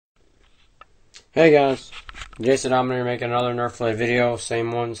Hey guys, Jason Dominator making another Nerf Light video,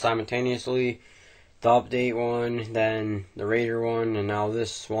 same one simultaneously, the update one, then the Raider one, and now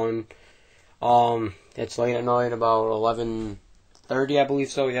this one. It's late at night, about 11:30 I believe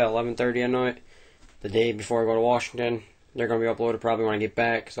so, yeah, 11:30 at night, the day before I go to Washington. They're going to be uploaded probably when I get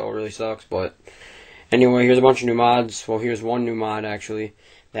back, so it really sucks, but anyway, here's a bunch of new mods. Well, here's one new mod actually,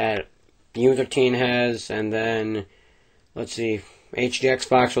 that the U13 has, and then, let's see, HD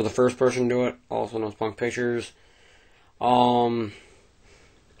Xbox was the first person to do it, also knows Punk Pictures. Boom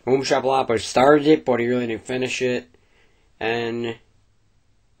Shop Lapa started it, but he really didn't finish it, and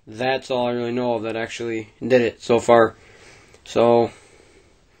that's all I really know of that actually did it so far. So,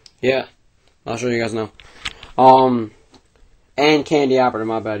 yeah, I'll show you guys now. And Candy Operator,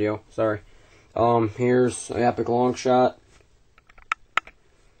 my bad, yo, sorry. Here's an epic long shot.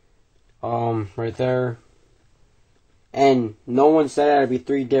 Right there. And no one said it had to be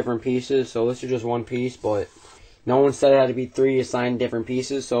 3 different pieces, so this is just one piece, but no one said it had to be 3 assigned different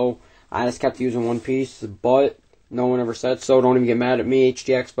pieces, so I just kept using one piece, but no one ever said so. Don't even get mad at me,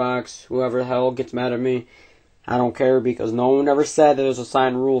 HD Xbox, whoever the hell gets mad at me. I don't care, because no one ever said that there's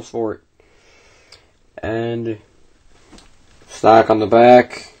assigned rules for it. And stock on the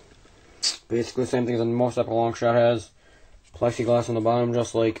back, basically the same thing as most epic long shot has. Plexiglass on the bottom,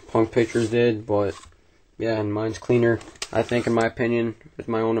 just like Punk Pictures did, but yeah, and mine's cleaner, I think, in my opinion. It's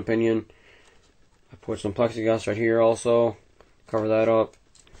my own opinion. I put some plexiglass right here also. Cover that up.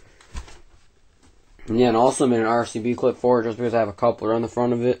 And yeah, and also made an RSCB clip for it just because I have a coupler on the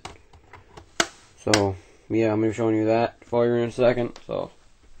front of it. So, yeah, I'm going to be showing you that for you in a second. So,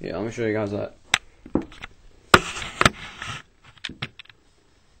 yeah, let me show you guys that.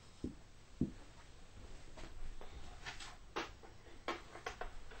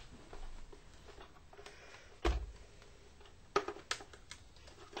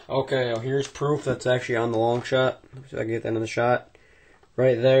 Okay, here's proof that's actually on the long shot. So I can get the end of the shot.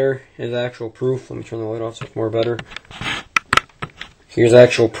 Right there is actual proof. Let me turn the light off so it's more better. Here's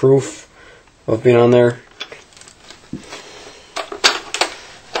actual proof of being on there.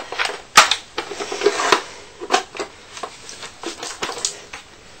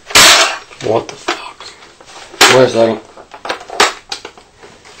 What the fuck? Wait a second.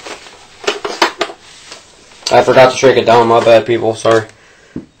 I forgot to shake it down, my bad people, sorry.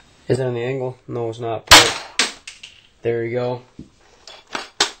 Is it on the angle? No, it's not. But there you go. If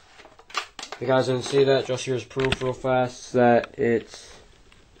you guys didn't see that, just here's proof real fast that it's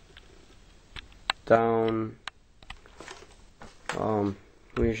down. Let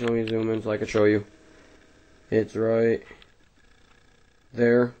me zoom in so I can show you. It's right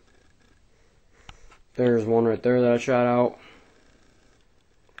there. There's one right there that I shot out.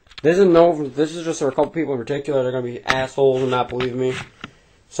 This is just for a couple people in particular. They're gonna be assholes and not believe me.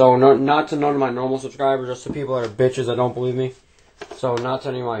 So, not to none of my normal subscribers, just to people that are bitches that don't believe me. So, not to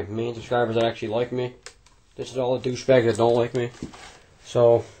any of my main subscribers that actually like me. This is all the douchebags that don't like me.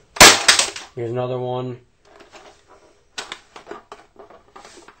 So, here's another one.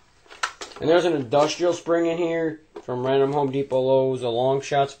 And there's an industrial spring in here from random Home Depot Lowe's, a long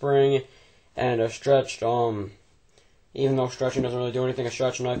shot spring, and a stretched, even though stretching doesn't really do anything, a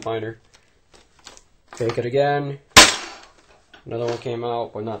stretched knife finder. Fake it again. Another one came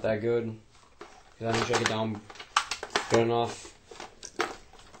out, but not that good, because I didn't shake it down good enough.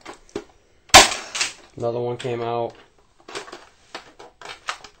 Another one came out.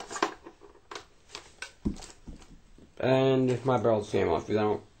 And my barrel just came off because I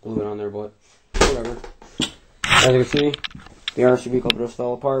don't glue it on there, but whatever. As you can see, the RSCB Clip just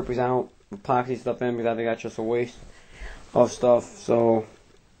fell apart because I don't epoxy stuff in, because I think that's just a waste of stuff, so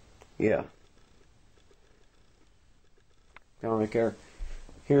yeah. I don't really care.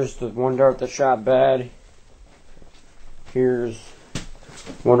 Here's the one dart that shot bad. Here's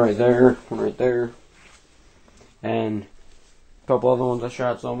one right there, and a couple other ones I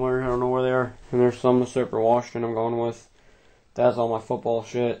shot somewhere. I don't know where they are. And there's some to Super Washington I'm going with. That's all my football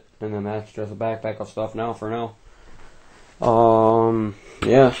shit, and then that's just a backpack of stuff now for now.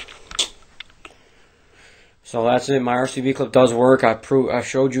 Yeah. So that's it. My RCB clip does work. I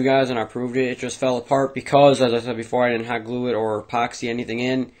showed you guys and I proved it. It just fell apart because, as I said before, I didn't hot glue it or epoxy anything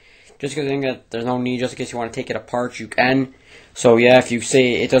in. Just because I think that there's no need, just in case you want to take it apart, you can. So yeah, if you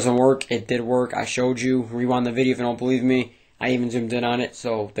say it doesn't work, it did work. I showed you. Rewind the video if you don't believe me. I even zoomed in on it.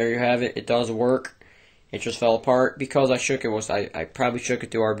 So there you have it. It does work. It just fell apart because I shook it. I probably shook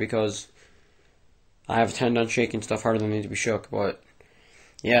it too hard because I have a tendency on shaking stuff harder than it needs to be shook, but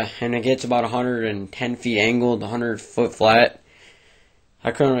yeah, and it gets about 110 feet angled, 100 foot flat,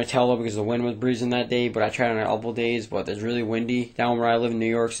 I couldn't really tell though because the wind was breezing that day, but I tried on a couple days, but it's really windy down where I live in New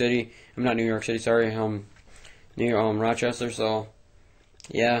York City. I'm not New York City, sorry, near Rochester, so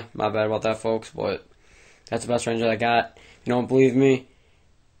yeah, my bad about that, folks, but that's the best range that I got. If you don't believe me,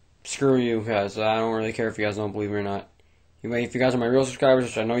 screw you guys. I don't really care if you guys don't believe me or not. If you guys are my real subscribers,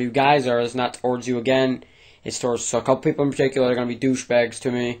 which I know you guys are, it's not towards you again. It's towards a couple people in particular that are going to be douchebags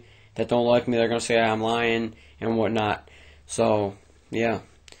to me, that don't like me. They're going to say I'm lying and whatnot. So, yeah.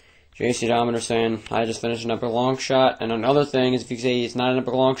 JC Dominer saying, I just finished an epic long shot. And another thing is, if you say it's not an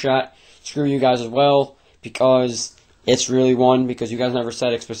epic long shot, screw you guys as well, because it's really one, because you guys never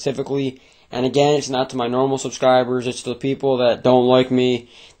said it specifically. And again, it's not to my normal subscribers, it's to the people that don't like me,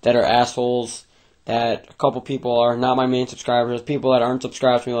 that are assholes, that a couple people are not my main subscribers, people that aren't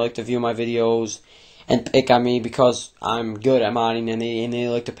subscribed to me like to view my videos and pick on me because I'm good at modding, and they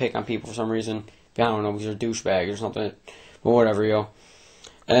like to pick on people for some reason. I don't know, because they're douchebags or something, but whatever, yo.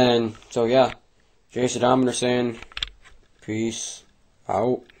 And so yeah, Jason Dominer saying, peace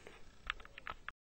out.